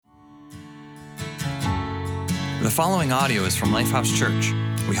The following audio is from Lifehouse Church.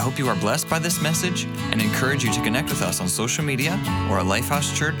 We hope you are blessed by this message and encourage you to connect with us on social media or at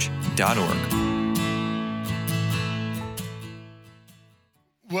lifehousechurch.org.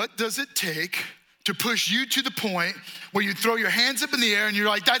 What does it take to push you to the point where you throw your hands up in the air and you're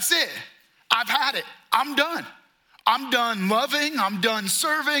like, that's it. I've had it. I'm done. I'm done loving. I'm done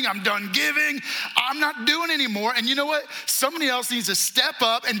serving. I'm done giving. I'm not doing anymore. And you know what? Somebody else needs to step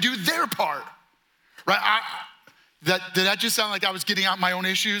up and do their part. Right? Did that just sound like I was getting out my own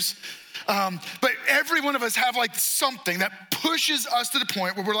issues? But every one of us have like something that pushes us to the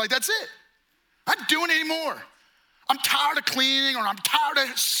point where we're like, that's it. I'm not doing it anymore. I'm tired of cleaning, or I'm tired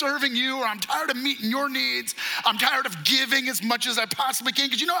of serving you, or I'm tired of meeting your needs. I'm tired of giving as much as I possibly can,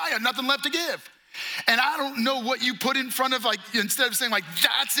 because you know I got nothing left to give. And I don't know what you put in front of, like, instead of saying like,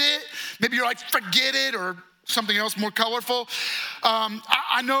 that's it, maybe you're like, forget it, or something else more colorful.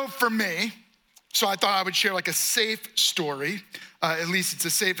 I know for me, so I thought I would share like a safe story. At least it's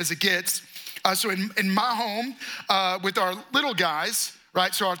as safe as it gets. So in my home with our little guys,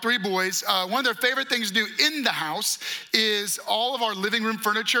 right, so our three boys, one of their favorite things to do in the house is all of our living room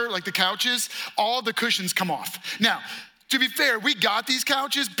furniture, like the couches, all the cushions come off. Now, to be fair, we got these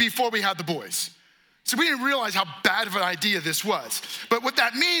couches before we had the boys. So we didn't realize how bad of an idea this was. But what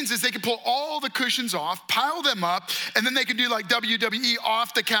that means is they can pull all the cushions off, pile them up, and then they can do like WWE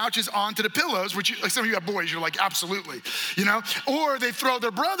off the couches onto the pillows, which like some of you have boys, you're like, absolutely, you know? Or they throw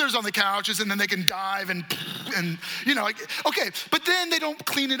their brothers on the couches and then they can dive and you know, like, okay, but then they don't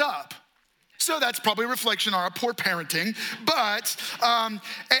clean it up. So that's probably a reflection on our poor parenting. But,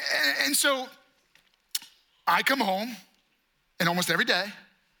 and so I come home and almost every day,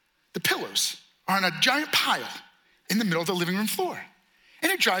 the pillows are on a giant pile in the middle of the living room floor.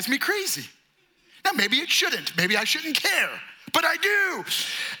 And it drives me crazy. Now, maybe it shouldn't. Maybe I shouldn't care, but I do.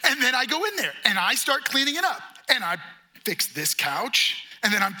 And then I go in there and I start cleaning it up. And I fix this couch,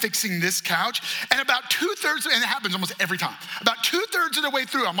 and then I'm fixing this couch. And about 2/3, and it happens almost every time, about 2/3 of the way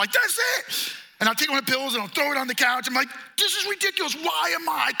through, I'm like, that's it. And I'll take one of the pillows and I'll throw it on the couch. I'm like, this is ridiculous. Why am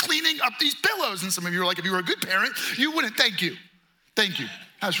I cleaning up these pillows? And some of you are like, if you were a good parent, you wouldn't. Thank you. Thank you.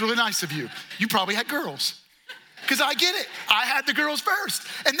 That's really nice of you. You probably had girls. Because I get it. I had the girls first.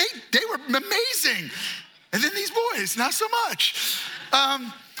 And they were amazing. And then these boys, not so much.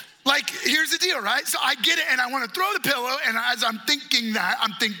 Like, here's the deal, right? So I get it, and I want to throw the pillow. And as I'm thinking that,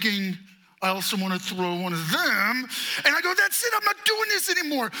 I'm thinking, I also want to throw one of them. And I go, that's it. I'm not doing this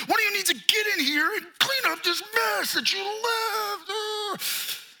anymore. One of you needs to get in here and clean up this mess that you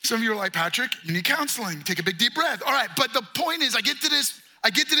left. Some of you are like, Patrick, you need counseling. Take a big deep breath. All right, but the point is, I get to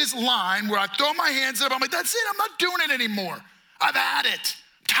this line where I throw my hands up. I'm like, that's it. I'm not doing it anymore. I've had it.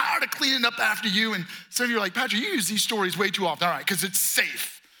 I'm tired of cleaning up after you. And some of you are like, Patrick, you use these stories way too often. All right, because it's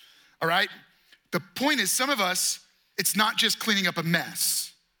safe. All right? The point is, some of us, it's not just cleaning up a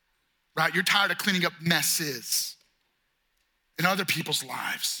mess, right? You're tired of cleaning up messes in other people's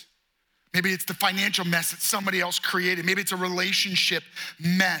lives. Maybe it's the financial mess that somebody else created. Maybe it's a relationship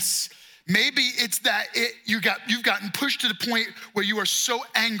mess. Maybe it's that you've gotten pushed to the point where you are so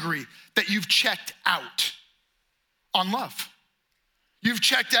angry that you've checked out on love. You've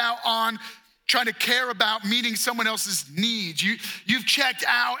checked out on trying to care about meeting someone else's needs. You've checked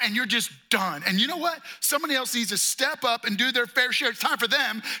out and you're just done. And you know what? Somebody else needs to step up and do their fair share. It's time for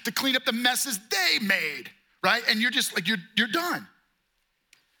them to clean up the messes they made, right? And you're just like, you're done.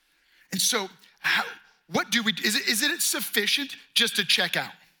 And so what do we do? Is it sufficient just to check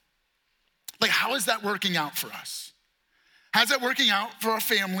out? Like, how is that working out for us? How's that working out for our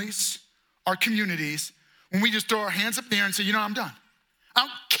families, our communities, when we just throw our hands up there and say, you know, I'm done. I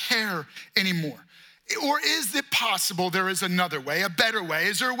don't care anymore. Or is it possible there is another way, a better way?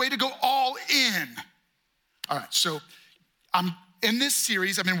 Is there a way to go all in? All right, so in this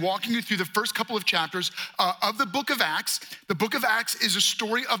series, I've been walking you through the first couple of chapters of the book of Acts. The book of Acts is a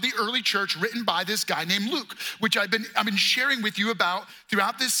story of the early church written by this guy named Luke, which I've been sharing with you about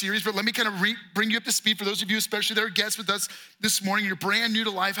throughout this series, but let me kind of bring you up to speed. For those of you, especially that are guests with us this morning, you're brand new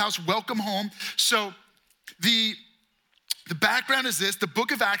to Lifehouse, welcome home. So the background is this: the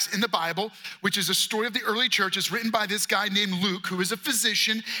book of Acts in the Bible, which is a story of the early church, is written by this guy named Luke, who is a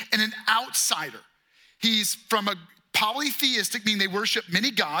physician and an outsider. He's from a polytheistic, meaning they worship many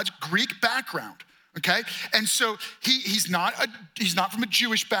gods, Greek background, okay? And so he's not from a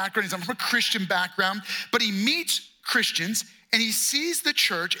Jewish background, he's not from a Christian background, but he meets Christians and he sees the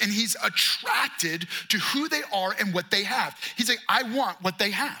church and he's attracted to who they are and what they have. He's like, I want what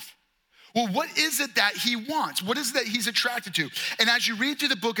they have. Well, what is it that he wants? What is it that he's attracted to? And as you read through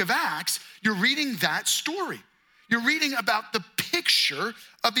the book of Acts, you're reading that story. you're reading about the picture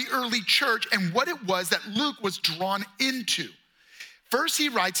of the early church and what it was that Luke was drawn into. First, he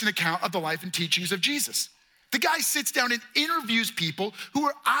writes an account of the life and teachings of Jesus. The guy sits down and interviews people who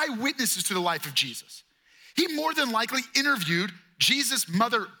are eyewitnesses to the life of Jesus. He more than likely interviewed Jesus'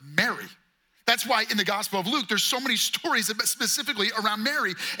 mother, Mary. That's why in the Gospel of Luke, there's so many stories specifically around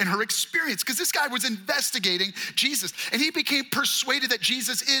Mary and her experience, because this guy was investigating Jesus, and he became persuaded that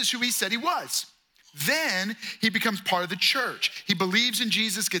Jesus is who he said he was. Then he becomes part of the church. He believes in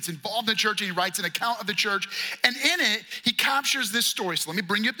Jesus, gets involved in the church, and he writes an account of the church. And in it, he captures this story. So let me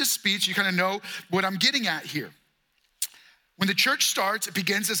bring you up to speed so you kind of know what I'm getting at here. When the church starts, it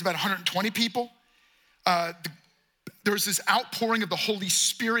begins as about 120 people. There's this outpouring of the Holy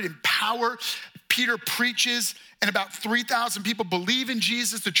Spirit and power. Peter preaches, and about 3,000 people believe in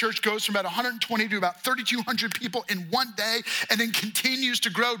Jesus. The church goes from about 120 to about 3,200 people in one day, and then continues to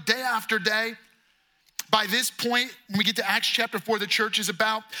grow day after day. By this point, when we get to Acts chapter 4, the church is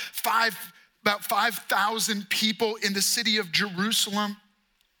about 5,000 people in the city of Jerusalem.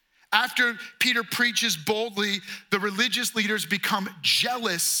 After Peter preaches boldly, the religious leaders become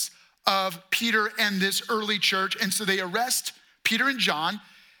jealous of Peter and this early church, and so they arrest Peter and John,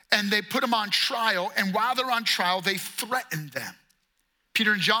 and they put them on trial, and while they're on trial, they threaten them.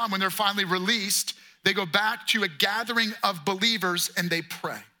 Peter and John, when they're finally released, they go back to a gathering of believers, and they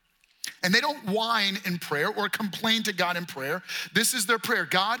pray. And they don't whine in prayer or complain to God in prayer. This is their prayer.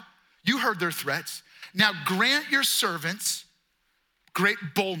 God, you heard their threats. Now grant your servants great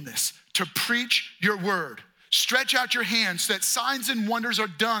boldness to preach your word. Stretch out your hands so that signs and wonders are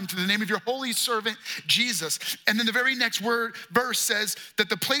done through the name of your holy servant, Jesus. And then the very next verse says that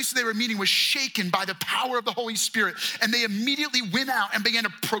the place they were meeting was shaken by the power of the Holy Spirit. And they immediately went out and began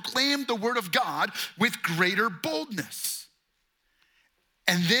to proclaim the word of God with greater boldness.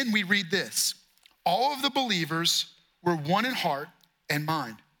 And then we read this: all of the believers were one in heart and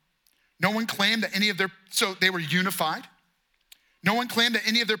mind. No one claimed that so they were unified. No one claimed that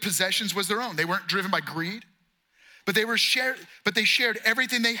any of their possessions was their own. They weren't driven by greed, but they shared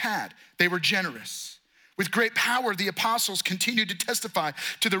everything they had. They were generous. With great power, the apostles continued to testify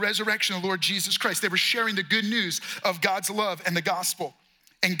to the resurrection of the Lord Jesus Christ. They were sharing the good news of God's love and the gospel.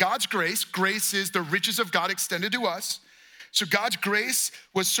 And God's grace is the riches of God extended to us. So God's grace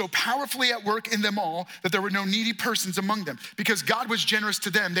was so powerfully at work in them all that there were no needy persons among them. Because God was generous to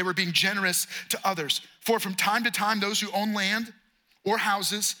them, they were being generous to others. For from time to time, those who owned land or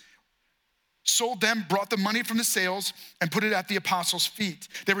houses sold them, brought the money from the sales, and put it at the apostles' feet.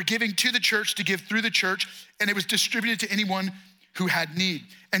 They were giving to the church to give through the church, and it was distributed to anyone who had need.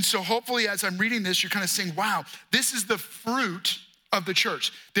 And so hopefully as I'm reading this, you're kind of saying, wow, this is the fruit of the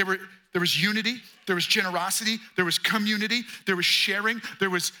church. There was unity, there was generosity, there was community, there was sharing, there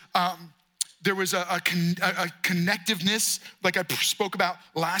was a connectiveness like I spoke about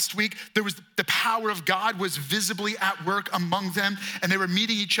last week. There was the power of God was visibly at work among them, and they were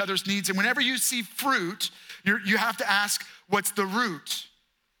meeting each other's needs. And whenever you see fruit, you have to ask, what's the root,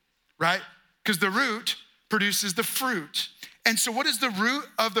 right? Because the root produces the fruit. And so what is the root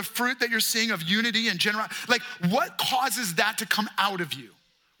of the fruit that you're seeing of unity and generosity? Like, what causes that to come out of you?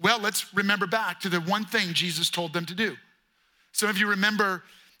 Well, let's remember back to the one thing Jesus told them to do. Some of you remember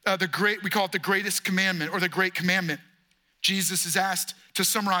we call it the greatest commandment or the great commandment. Jesus is asked to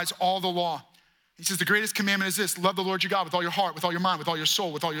summarize all the law. He says, the greatest commandment is this: love the Lord your God with all your heart, with all your mind, with all your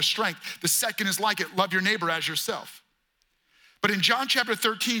soul, with all your strength. The second is like it: love your neighbor as yourself. But in John chapter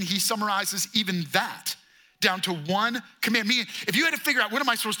 13, he summarizes even that down to one command. Meaning, if you had to figure out, what am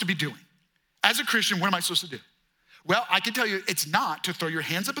I supposed to be doing? As a Christian, what am I supposed to do? Well, I can tell you, it's not to throw your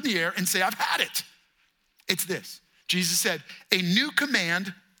hands up in the air and say, I've had it. It's this. Jesus said, a new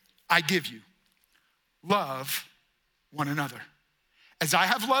command I give you: love one another. As I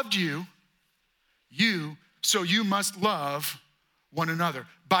have loved you, so you must love one another.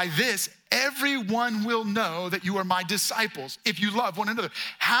 By this, everyone will know that you are my disciples if you love one another.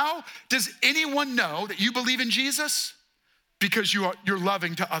 How does anyone know that you believe in Jesus? Because you're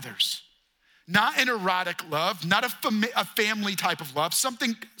loving to others. Not an erotic love, not a family type of love, some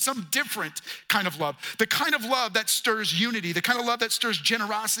different kind of love. The kind of love that stirs unity, the kind of love that stirs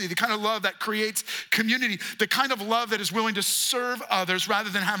generosity, the kind of love that creates community, the kind of love that is willing to serve others rather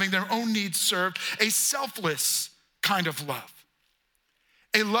than having their own needs served, a selfless kind of love.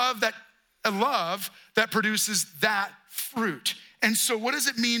 A love that produces that fruit. And so what does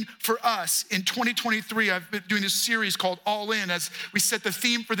it mean for us in 2023? I've been doing this series called All In as we set the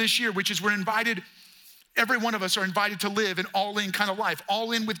theme for this year, which is every one of us are invited to live an all-in kind of life,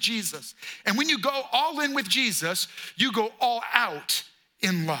 all in with Jesus. And when you go all in with Jesus, you go all out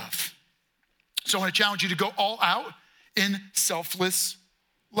in love. So I want to challenge you to go all out in selfless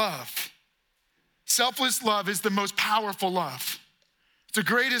love. Selfless love is the most powerful love. It's the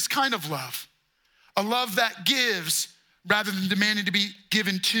greatest kind of love. A love that gives rather than demanding to be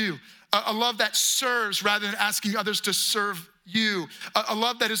given to. A love that serves rather than asking others to serve you. A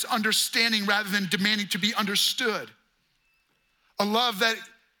love that is understanding rather than demanding to be understood. A love that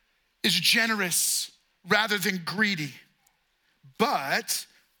is generous rather than greedy. But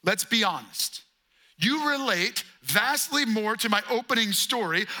let's be honest. You relate vastly more to my opening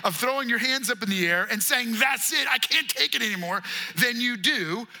story of throwing your hands up in the air and saying, that's it, I can't take it anymore, than you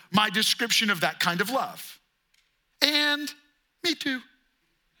do my description of that kind of love. And me too.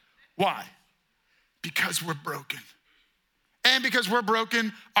 Why? Because we're broken. And because we're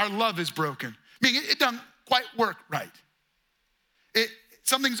broken, our love is broken. Meaning it doesn't quite work right.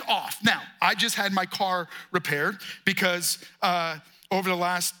 Something's off. Now, I just had my car repaired because over the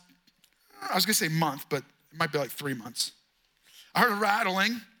last, I was gonna say month, but it might be like 3 months. I heard a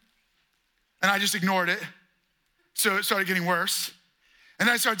rattling and I just ignored it. So it started getting worse. And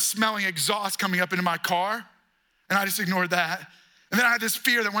then I started smelling exhaust coming up into my car and I just ignored that. And then I had this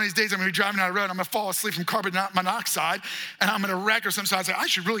fear that one of these days I'm gonna be driving down the road, I'm gonna fall asleep from carbon monoxide and I'm gonna wreck or something. So I was like, I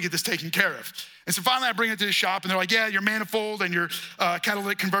should really get this taken care of. And so finally I bring it to the shop and they're like, yeah, your manifold and your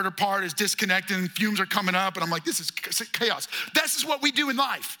catalytic converter part is disconnected and fumes are coming up. And I'm like, this is chaos. This is what we do in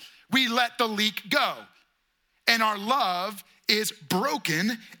life. We let the leak go. And our love is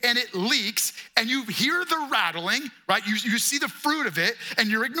broken and it leaks and you hear the rattling, right? You see the fruit of it and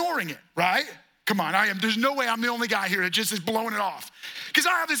you're ignoring it, right? Come on, there's no way I'm the only guy here that just is blowing it off. Because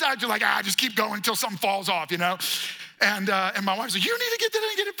I have this attitude like, just keep going until something falls off, you know? And my wife's like, you need to get that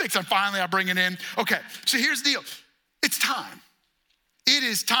and get it fixed. And finally I bring it in. Okay, so here's the deal. It's time. It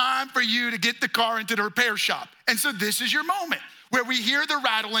is time for you to get the car into the repair shop. And so this is your moment where we hear the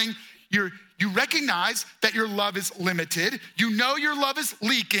rattling. You recognize that your love is limited. You know your love is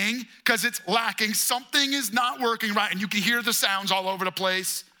leaking because it's lacking. Something is not working right, and you can hear the sounds all over the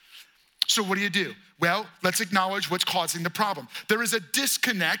place. So what do? Well, let's acknowledge what's causing the problem. There is a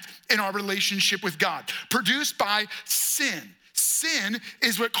disconnect in our relationship with God, produced by sin. Sin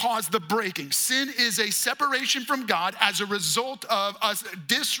is what caused the breaking. Sin is a separation from God as a result of us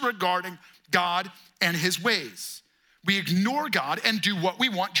disregarding God and his ways. We ignore God and do what we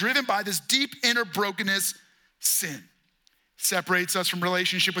want, driven by this deep inner brokenness. Sin separates us from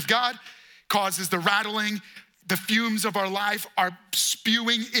relationship with God, causes the rattling. The fumes of our life are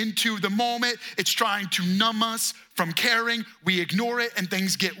spewing into the moment. It's trying to numb us from caring. We ignore it and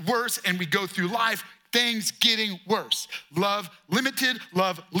things get worse and we go through life, things getting worse. Love limited,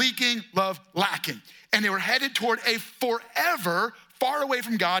 love leaking, love lacking. And they were headed toward a forever far away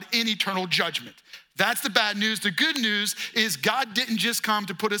from God in eternal judgment. That's the bad news. The good news is God didn't just come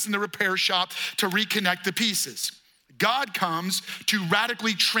to put us in the repair shop to reconnect the pieces. God comes to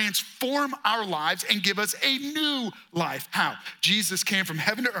radically transform our lives and give us a new life. How? Jesus came from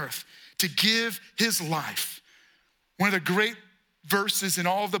heaven to earth to give his life. One of the great verses in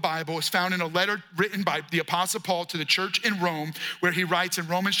all of the Bible is found in a letter written by the Apostle Paul to the church in Rome, where he writes in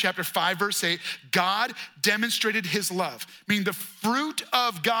Romans chapter 5, verse 8, God demonstrated his love. Meaning the fruit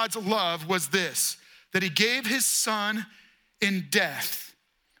of God's love was this, that he gave his son in death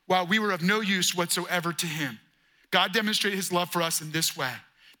while we were of no use whatsoever to him. God demonstrated his love for us in this way,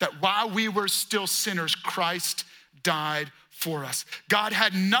 that while we were still sinners, Christ died for us. God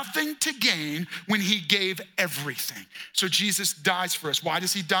had nothing to gain when he gave everything. So Jesus dies for us. Why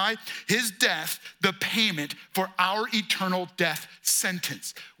does he die? His death, the payment for our eternal death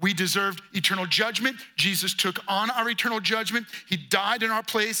sentence. We deserved eternal judgment. Jesus took on our eternal judgment. He died in our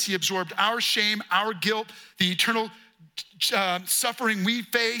place. He absorbed our shame, our guilt, the eternal suffering we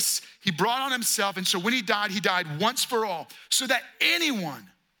face. He brought on himself. And so when he died once for all, so that anyone,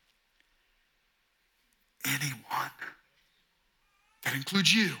 that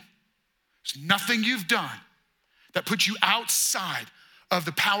includes you, there's nothing you've done that puts you outside of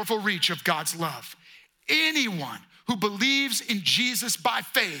the powerful reach of God's love. Anyone who believes in Jesus by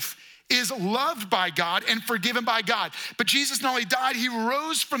faith is loved by God and forgiven by God. But Jesus not only died, he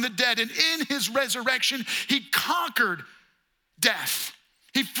rose from the dead, and in his resurrection, he conquered death.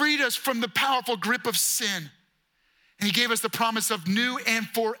 He freed us from the powerful grip of sin. And he gave us the promise of new and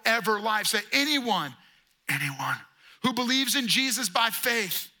forever life. So anyone who believes in Jesus by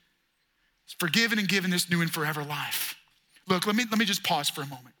faith is forgiven and given this new and forever life. Look, let me just pause for a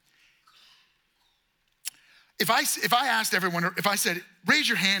moment. if I asked everyone, or if I said, raise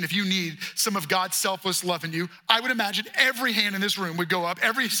your hand if you need some of God's selfless love in you, I would imagine every hand in this room would go up,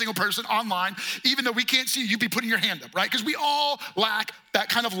 every single person online, even though we can't see you, you'd be putting your hand up, right? Because we all lack that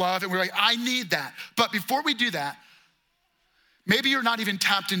kind of love, and we're like, I need that. But before we do that, maybe you're not even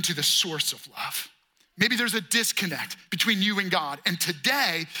tapped into the source of love. Maybe there's a disconnect between you and God. And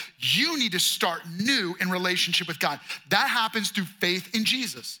today, you need to start new in relationship with God. That happens through faith in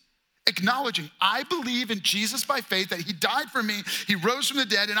Jesus. Acknowledging, I believe in Jesus by faith, that he died for me, he rose from the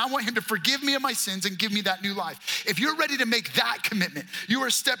dead, and I want him to forgive me of my sins and give me that new life. If you're ready to make that commitment, you are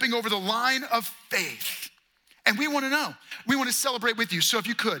stepping over the line of faith. And we want to know. We want to celebrate with you. So if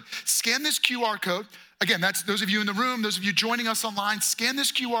you could, scan this QR code. Again, that's those of you in the room, those of you joining us online, scan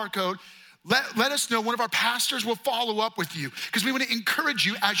this QR code. Let us know. One of our pastors will follow up with you, because we want to encourage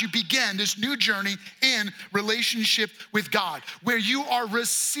you as you begin this new journey in relationship with God, where you are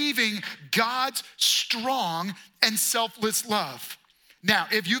receiving God's strong and selfless love. Now,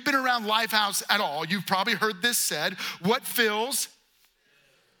 if you've been around Lifehouse at all, you've probably heard this said, what fills?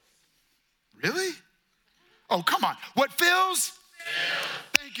 Really? Oh, come on. What fills?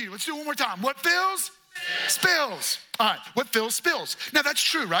 Thank you. Let's do it one more time. What fills? Spills. All right, what fills spills. Now that's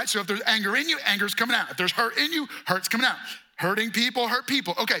true, right? So if there's anger in you, anger's coming out. If there's hurt in you, hurt's coming out. Hurting people, hurt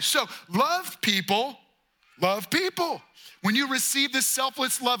people. Okay, so love people, love people. When you receive the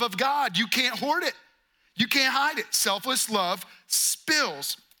selfless love of God, you can't hoard it. You can't hide it. Selfless love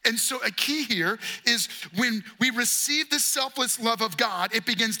spills. And so a key here is when we receive the selfless love of God, it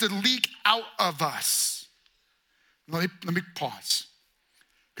begins to leak out of us. Let me pause,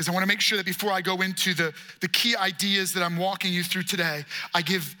 because I want to make sure that before I go into the key ideas that I'm walking you through today, I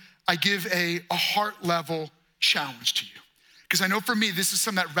give a heart level challenge to you. Because I know for me, this is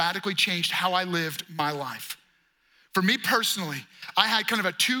something that radically changed how I lived my life. For me personally, I had kind of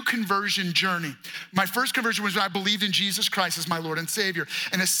a 2 conversion journey. My first conversion was when I believed in Jesus Christ as my Lord and Savior.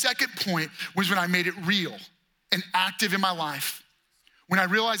 And a second point was when I made it real and active in my life, when I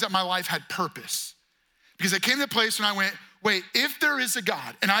realized that my life had purpose. Because I came to a place when I went, wait, if there is a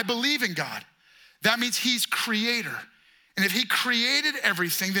God and I believe in God, that means he's creator. And if he created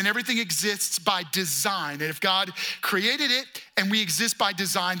everything, then everything exists by design. And if God created it and we exist by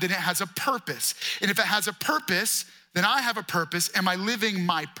design, then it has a purpose. And if it has a purpose, then I have a purpose. Am I living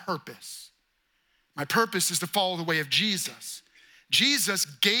my purpose? My purpose is to follow the way of Jesus. Jesus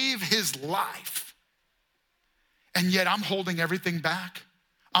gave his life, and yet I'm holding everything back.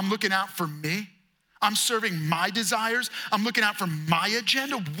 I'm looking out for me. I'm serving my desires. I'm looking out for my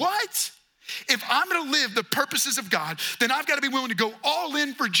agenda. What? If I'm gonna live the purposes of God, then I've gotta be willing to go all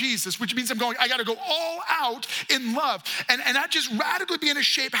in for Jesus, which means I gotta go all out in love. And that just radically began to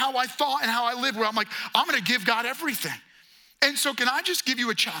shape how I thought and how I live, where I'm like, I'm gonna give God everything. And so can I just give you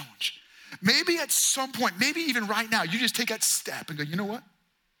a challenge? Maybe at some point, maybe even right now, you just take that step and go, you know what?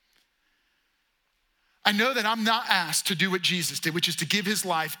 I know that I'm not asked to do what Jesus did, which is to give his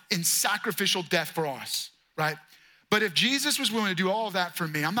life in sacrificial death for us, right? But if Jesus was willing to do all of that for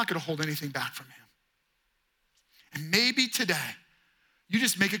me, I'm not gonna hold anything back from him. And maybe today, you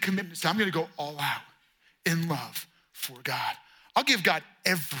just make a commitment to say, I'm gonna go all out in love for God. I'll give God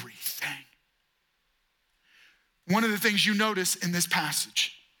everything. One of the things you notice in this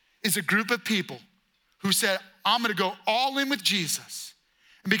passage is a group of people who said, I'm gonna go all in with Jesus.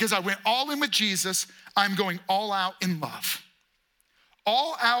 And because I went all in with Jesus, I'm going all out in love.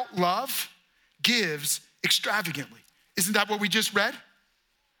 All out love gives extravagantly. Isn't that what we just read?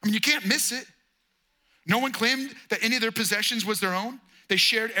 I mean, you can't miss it. No one claimed that any of their possessions was their own. They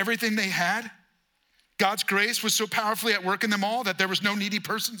shared everything they had. God's grace was so powerfully at work in them all that there was no needy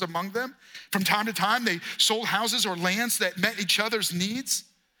persons among them. From time to time, they sold houses or lands that met each other's needs.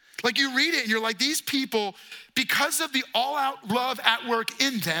 Like, you read it and you're like, these people, because of the all-out love at work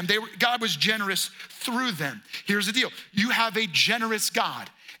in them, God was generous through them. Here's the deal. You have a generous God,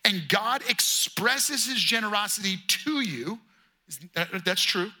 and God expresses his generosity to you. That's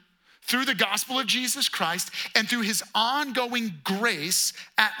true. Through the gospel of Jesus Christ and through his ongoing grace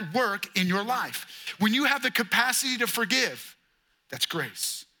at work in your life. When you have the capacity to forgive, that's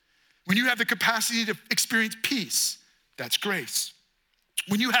grace. When you have the capacity to experience peace, that's grace.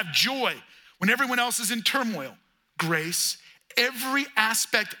 When you have joy, when everyone else is in turmoil, grace. Every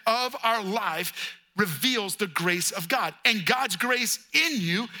aspect of our life reveals the grace of God. And God's grace in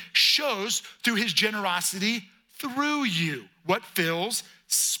you shows through his generosity through you. What fills,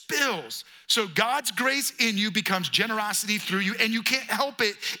 spills. So God's grace in you becomes generosity through you, and you can't help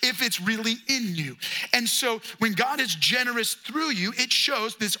it if it's really in you. And so when God is generous through you, it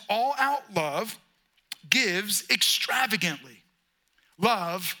shows this all-out love gives extravagantly.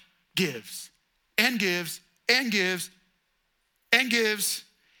 Love gives and gives and gives and gives.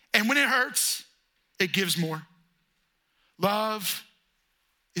 And when it hurts, it gives more. Love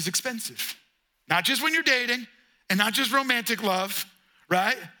is expensive. Not just when you're dating and not just romantic love,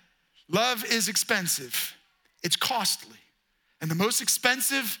 right? Love is expensive. It's costly. And the most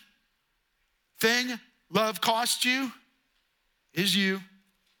expensive thing love costs you is you,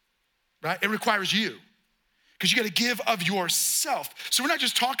 right? It requires you because you got to give of yourself. So we're not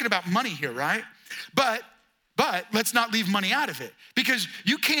just talking about money here, right? But let's not leave money out of it because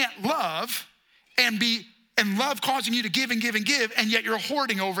you can't love and love causing you to give and give and give, and yet you're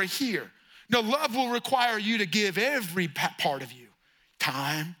hoarding over here. No, love will require you to give every part of you.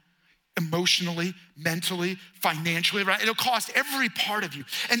 Time, emotionally, mentally, financially, right? It'll cost every part of you.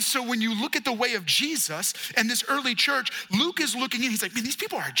 And so when you look at the way of Jesus and this early church, Luke is looking in, he's like, man, these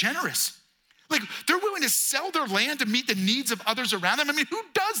people are generous. Like, they're willing to sell their land to meet the needs of others around them. I mean, who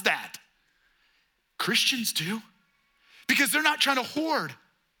does that? Christians do. Because they're not trying to hoard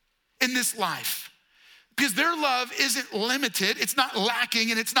in this life. Because their love isn't limited, it's not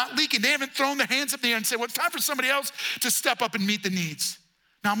lacking, and it's not leaking. They haven't thrown their hands up in the air and said, well, it's time for somebody else to step up and meet the needs.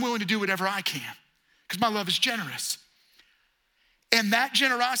 Now I'm willing to do whatever I can because my love is generous. And that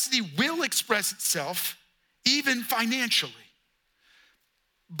generosity will express itself even financially.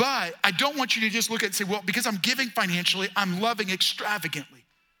 But I don't want you to just look at it and say, well, because I'm giving financially, I'm loving extravagantly.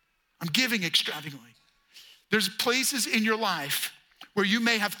 I'm giving extravagantly. There's places in your life where you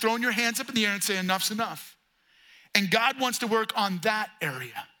may have thrown your hands up in the air and say, enough's enough. And God wants to work on that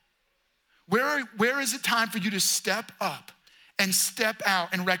area. Where is it time for you to step up and step out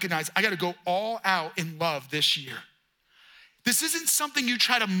and recognize, I gotta go all out in love this year? This isn't something you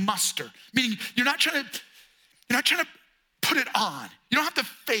try to muster, meaning you're not trying to put it on. You don't have to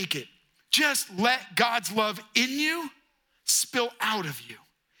fake it. Just let God's love in you spill out of you.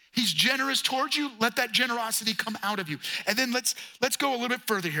 He's generous towards you. Let that generosity come out of you. And then let's go a little bit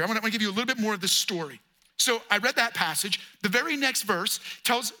further here. I'm gonna give you a little bit more of the story. So I read that passage. The very next verse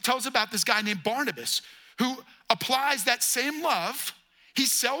tells about this guy named Barnabas who applies that same love. He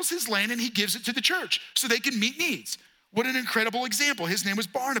sells his land and he gives it to the church so they can meet needs. What an incredible example. His name was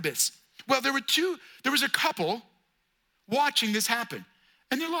Barnabas. Well, there was a couple watching this happen.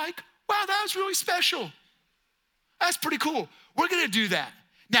 And they're like, wow, that was really special. That's pretty cool. We're gonna do that.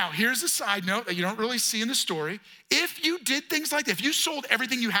 Now, here's a side note that you don't really see in the story. If you did things like that, if you sold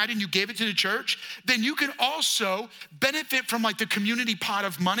everything you had and you gave it to the church, then you can also benefit from like the community pot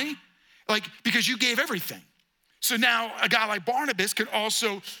of money, like because you gave everything. So now a guy like Barnabas could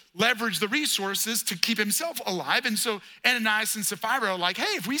also leverage the resources to keep himself alive. And so Ananias and Sapphira are like,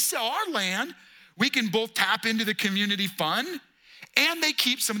 hey, if we sell our land, we can both tap into the community fund and they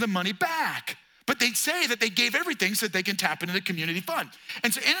keep some of the money back. But they say that they gave everything so that they can tap into the community fund.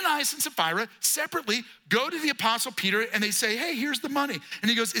 And so Ananias and Sapphira separately go to the Apostle Peter and they say, hey, here's the money. And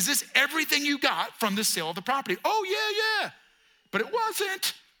he goes, is this everything you got from the sale of the property? Oh, yeah. But it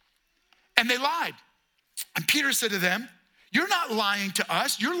wasn't. And they lied. And Peter said to them, you're not lying to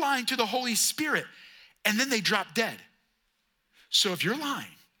us, you're lying to the Holy Spirit. And then they dropped dead. So if you're lying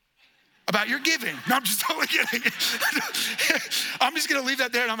about your giving, no, I'm just totally kidding. I'm just gonna leave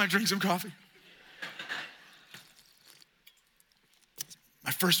that there and I'm gonna drink some coffee. My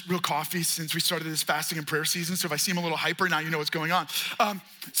first real coffee since we started this fasting and prayer season. So if I seem a little hyper, now you know what's going on.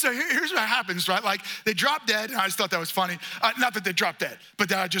 So here's what happens, right? Like they drop dead, and I just thought that was funny. Not that they dropped dead, but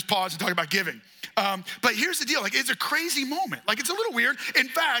that I just paused and talk about giving. But here's the deal, like it's a crazy moment. Like it's a little weird. In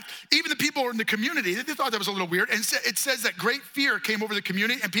fact, even the people in the community, they thought that was a little weird. And it says that great fear came over the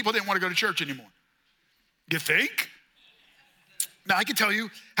community and people didn't want to go to church anymore. You think? Now I can tell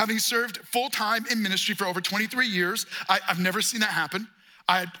you, having served full-time in ministry for over 23 years, I've never seen that happen.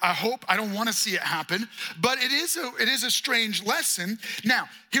 I hope, I don't want to see it happen, but it is a strange lesson. Now,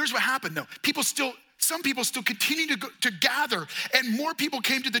 here's what happened though. Some people still continue to gather, and more people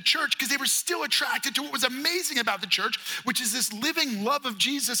came to the church because they were still attracted to what was amazing about the church, which is this living love of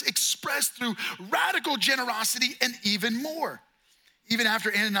Jesus expressed through radical generosity and even more. Even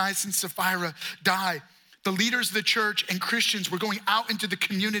after Ananias and Sapphira died, the leaders of the church and Christians were going out into the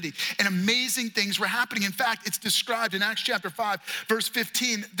community and amazing things were happening. In fact, it's described in Acts chapter 5, verse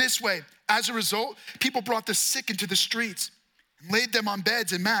 15 this way. As a result, people brought the sick into the streets and laid them on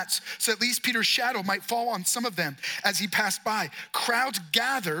beds and mats so at least Peter's shadow might fall on some of them as he passed by. Crowds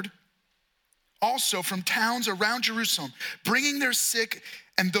gathered also from towns around Jerusalem, bringing their sick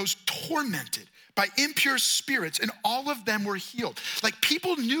and those tormented by impure spirits, and all of them were healed. Like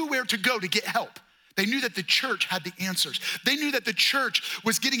people knew where to go to get help. They knew that the church had the answers. They knew that the church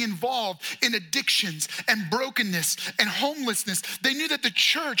was getting involved in addictions and brokenness and homelessness. They knew that the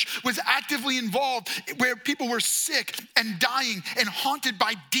church was actively involved where people were sick and dying and haunted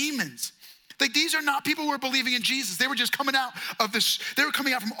by demons. Like, these are not people who are believing in Jesus. They were just coming out of this. They were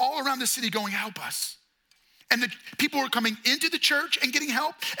coming out from all around the city going, help us. And the people were coming into the church and getting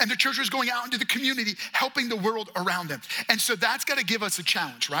help, and the church was going out into the community, helping the world around them. And so that's got to give us a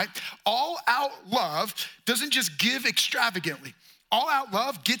challenge, right? All out love doesn't just give extravagantly. All out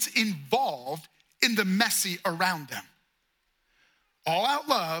love gets involved in the messy around them. All out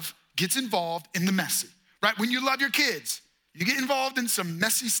love gets involved in the messy, right? When you love your kids, you get involved in some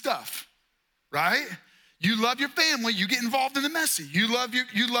messy stuff, right? You love your family, you get involved in the messy. You love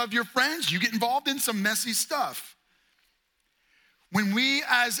your friends, you get involved in some messy stuff. When we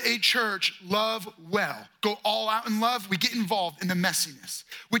as a church love well, go all out in love, we get involved in the messiness,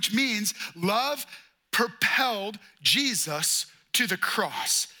 which means love propelled Jesus to the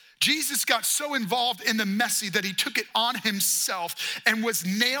cross. Jesus got so involved in the messy that he took it on himself and was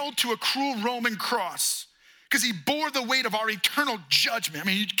nailed to a cruel Roman cross, because he bore the weight of our eternal judgment. I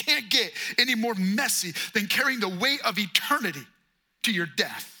mean, you can't get any more messy than carrying the weight of eternity to your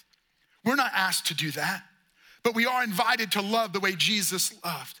death. We're not asked to do that, but we are invited to love the way Jesus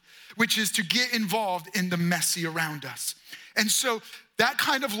loved, which is to get involved in the messy around us. And so that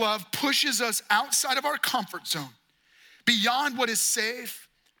kind of love pushes us outside of our comfort zone, beyond what is safe,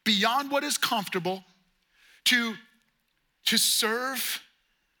 beyond what is comfortable, to serve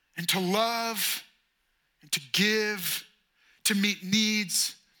and to love, to give, to meet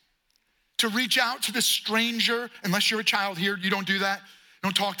needs, to reach out to the stranger. Unless you're a child here, you don't do that.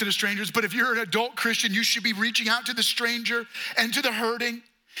 Don't talk to the strangers. But if you're an adult Christian, you should be reaching out to the stranger and to the hurting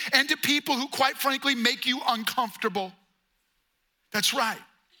and to people who, quite frankly, make you uncomfortable. That's right.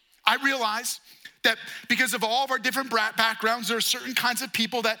 I realize that because of all of our different backgrounds, there are certain kinds of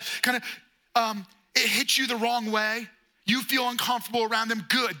people that kind of, it hits you the wrong way. You feel uncomfortable around them.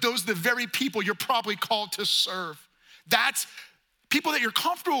 Good. Those are the very people you're probably called to serve. That's people that you're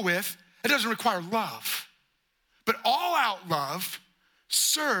comfortable with. It doesn't require love. But all out love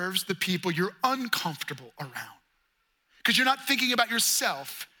serves the people you're uncomfortable around. Because you're not thinking about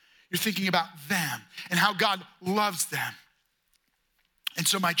yourself. You're thinking about them and how God loves them. And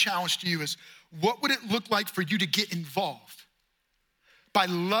so my challenge to you is, what would it look like for you to get involved by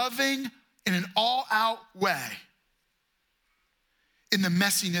loving in an all-out way in the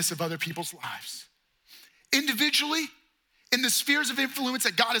messiness of other people's lives? Individually, in the spheres of influence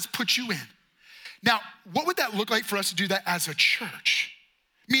that God has put you in. Now, what would that look like for us to do that as a church?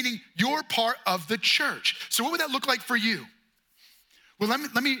 Meaning you're part of the church. So what would that look like for you? Well,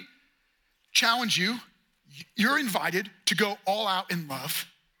 let me challenge you. You're invited to go all out in love,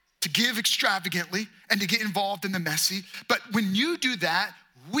 to give extravagantly, and to get involved in the messy. But when you do that,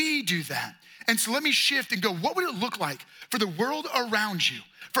 we do that. And so let me shift and go, what would it look like for the world around you,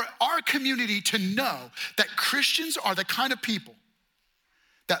 for our community to know that Christians are the kind of people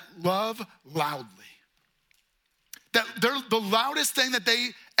that love loudly? That the loudest thing that they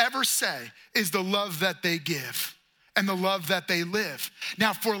ever say is the love that they give and the love that they live.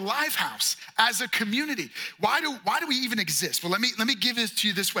 Now, for Lifehouse as a community, why do we even exist? Well, let me give this to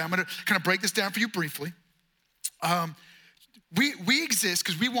you this way. I'm gonna kind of break this down for you briefly. We exist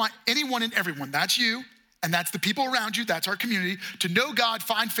because we want anyone and everyone, that's you, and that's the people around you, that's our community, to know God,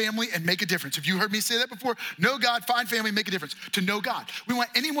 find family, and make a difference. Have you heard me say that before? Know God, find family, make a difference. To know God. We want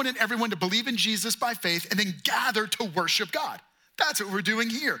anyone and everyone to believe in Jesus by faith and then gather to worship God. That's what we're doing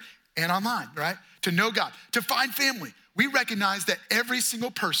here and online, right? To know God. To find family. We recognize that every single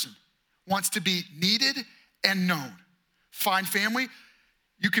person wants to be needed and known. Find family.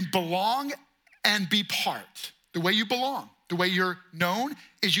 You can belong and be part. The way you belong, the way you're known,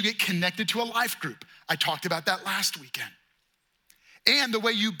 is you get connected to a life group. I talked about that last weekend. And the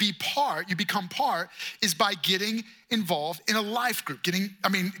way you become part, is by getting involved in a life group, getting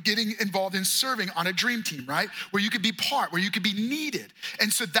involved in serving on a dream team, right? Where you could be part, where you could be needed.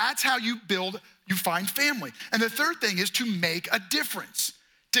 And so that's how you find family. And the third thing is to make a difference,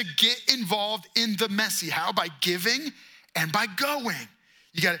 to get involved in the messy. How? By giving and by going.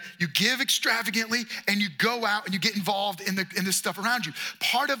 You give extravagantly and you go out and you get involved in the stuff around you.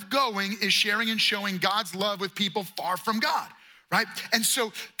 Part of going is sharing and showing God's love with people far from God, right? And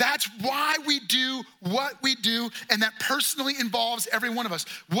so that's why we do what we do, and that personally involves every one of us.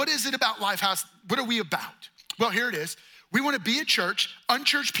 What is it about Lifehouse? What are we about? Well, here it is. We want to be a church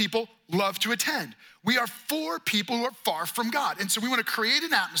unchurched people love to attend. We are for people who are far from God. And so we want to create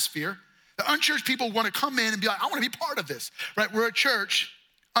an atmosphere. The unchurched people want to come in and be like, I want to be part of this, right? We're a church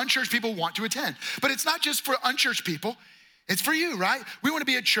Unchurched people want to attend. But it's not just for unchurched people. It's for you, right? We want to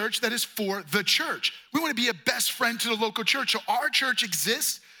be a church that is for the church. We want to be a best friend to the local church. So our church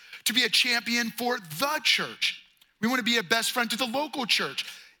exists to be a champion for the church. We want to be a best friend to the local church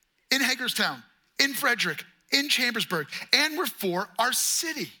in Hagerstown, in Frederick, in Chambersburg, and we're for our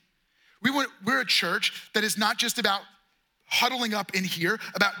city. We're a church that is not just about huddling up in here,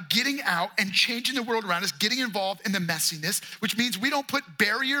 about getting out and changing the world around us, getting involved in the messiness, which means we don't put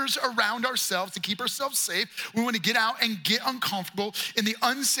barriers around ourselves to keep ourselves safe. We want to get out and get uncomfortable in the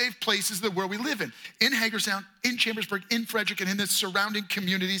unsafe places of the world we live in Hagerstown, in Chambersburg, in Frederick, and in the surrounding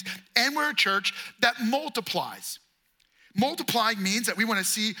communities. And we're a church that multiplies. Multiplying means that we want to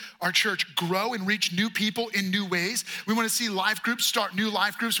see our church grow and reach new people in new ways. We want to see life groups start new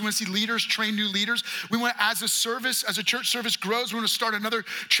life groups. We want to see leaders train new leaders. We want, as a church service grows, we want to start another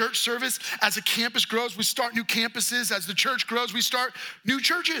church service. As a campus grows, we start new campuses. As the church grows, we start new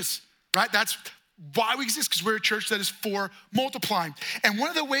churches, right? That's why we exist, because we're a church that is for multiplying. And one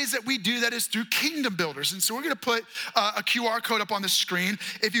of the ways that we do that is through Kingdom Builders. And so we're gonna put a QR code up on the screen.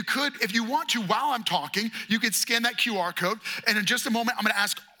 If you want to, while I'm talking, you could scan that QR code. And in just a moment, I'm gonna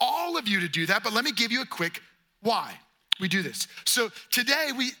ask all of you to do that, but let me give you a quick why we do this. So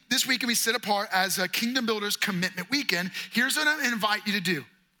today, this weekend, we set apart as a Kingdom Builders Commitment Weekend. Here's what I invite you to do.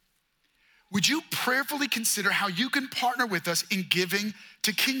 Would you prayerfully consider how you can partner with us in giving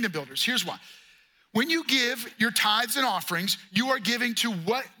to Kingdom Builders? Here's why. When you give your tithes and offerings, you are giving to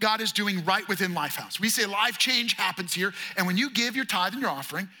what God is doing right within Lifehouse. We say life change happens here, and when you give your tithe and your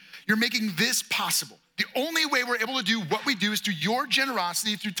offering, you're making this possible. The only way we're able to do what we do is through your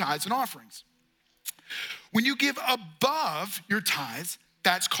generosity through tithes and offerings. When you give above your tithes,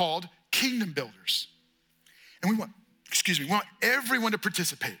 that's called Kingdom Builders. And we want everyone to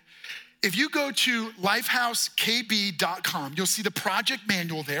participate. If you go to lifehousekb.com, you'll see the project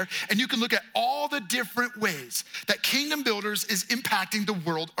manual there, and you can look at all the different ways that Kingdom Builders is impacting the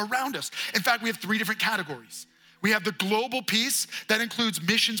world around us. In fact, we have 3 different categories. We have the global piece that includes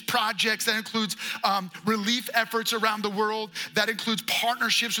missions projects, that includes relief efforts around the world, that includes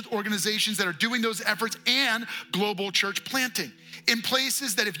partnerships with organizations that are doing those efforts, and global church planting in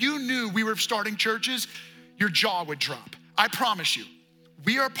places that if you knew we were starting churches, your jaw would drop. I promise you.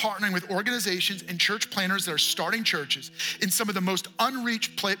 We are partnering with organizations and church planners that are starting churches in some of the most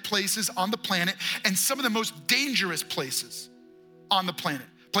unreached places on the planet and some of the most dangerous places on the planet.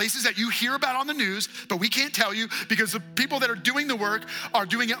 Places that you hear about on the news, but we can't tell you because the people that are doing the work are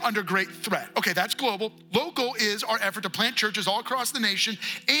doing it under great threat. Okay, that's global. Local is our effort to plant churches all across the nation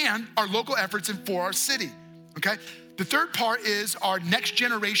and our local efforts for our city, okay? The third part is our next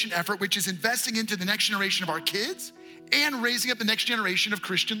generation effort, which is investing into the next generation of our kids and raising up the next generation of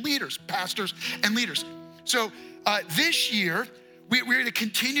Christian leaders, pastors and leaders. So this year, we're gonna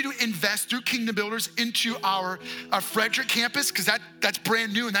continue to invest through Kingdom Builders into our Frederick campus, because that's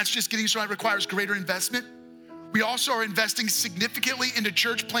brand new and that's just getting started, requires greater investment. We also are investing significantly into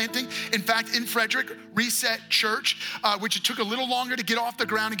church planting. In fact, in Frederick, Reset Church, which it took a little longer to get off the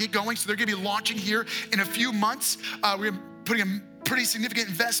ground and get going, so they're gonna be launching here in a few months. We're putting a pretty significant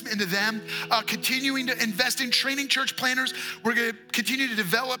investment into them, continuing to invest in training church planners. We're gonna continue to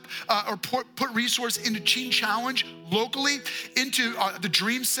develop or put resource into Teen Challenge locally, into the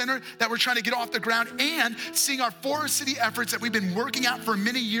Dream Center that we're trying to get off the ground, and seeing our Forest City efforts that we've been working out for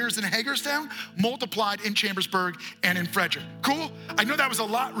many years in Hagerstown multiplied in Chambersburg and in Frederick. Cool? I know that was a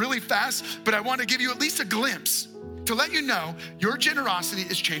lot really fast, but I want to give you at least a glimpse to let you know your generosity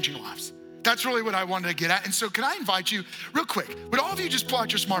is changing lives. That's really what I wanted to get at. And so can I invite you real quick, would all of you just pull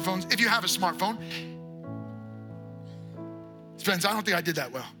out your smartphones if you have a smartphone? Friends, I don't think I did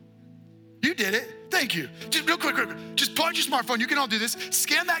that well. You did it, thank you. Just real quick, just pull out your smartphone, you can all do this.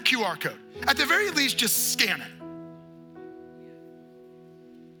 Scan that QR code. At the very least, just scan it.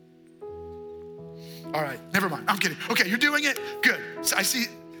 All right, never mind, I'm kidding. Okay, you're doing it, good. So I see,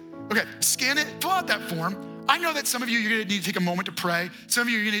 okay, scan it, fill out that form. I know that some of you, you're gonna need to take a moment to pray. Some of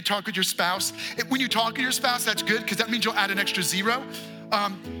you, you're gonna need to talk with your spouse. When you talk to your spouse, that's good, because that means you'll add an extra 0.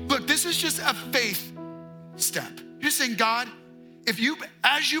 Look, this is just a faith step. You're just saying, God,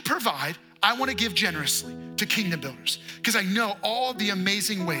 as you provide, I wanna give generously to Kingdom Builders, because I know all the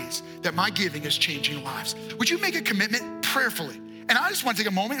amazing ways that my giving is changing lives. Would you make a commitment prayerfully? And I just wanna take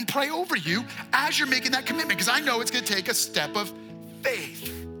a moment and pray over you as you're making that commitment, because I know it's gonna take a step of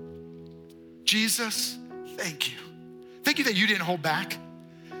faith. Jesus, thank you. Thank you that you didn't hold back.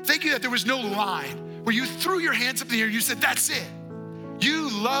 Thank you that there was no line where you threw your hands up in the air and you said, that's it. You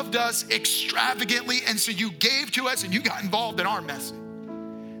loved us extravagantly, and so you gave to us and you got involved in our mess.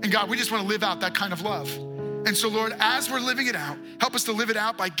 And God, we just want to live out that kind of love. And so, Lord, as we're living it out, help us to live it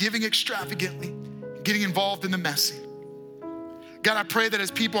out by giving extravagantly, getting involved in the messy. God, I pray that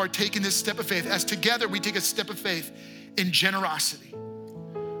as people are taking this step of faith, as together we take a step of faith in generosity,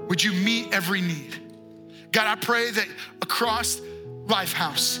 would you meet every need? God, I pray that across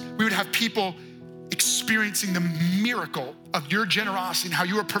Lifehouse, we would have people experiencing the miracle of your generosity and how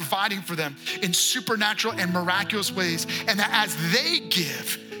you are providing for them in supernatural and miraculous ways. And that as they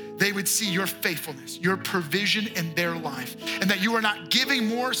give, they would see your faithfulness, your provision in their life. And that you are not giving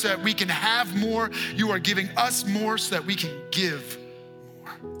more so that we can have more. You are giving us more so that we can give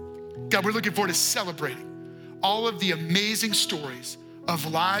more. God, we're looking forward to celebrating all of the amazing stories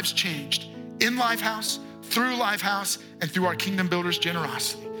of lives changed in Lifehouse, through Lifehouse, and through our Kingdom Builders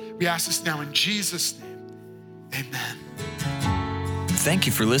generosity. We ask this now in Jesus' name, amen. Thank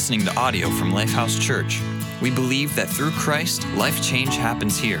you for listening to audio from Lifehouse Church. We believe that through Christ, life change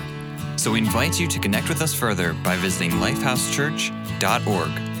happens here. So we invite you to connect with us further by visiting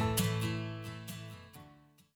lifehousechurch.org.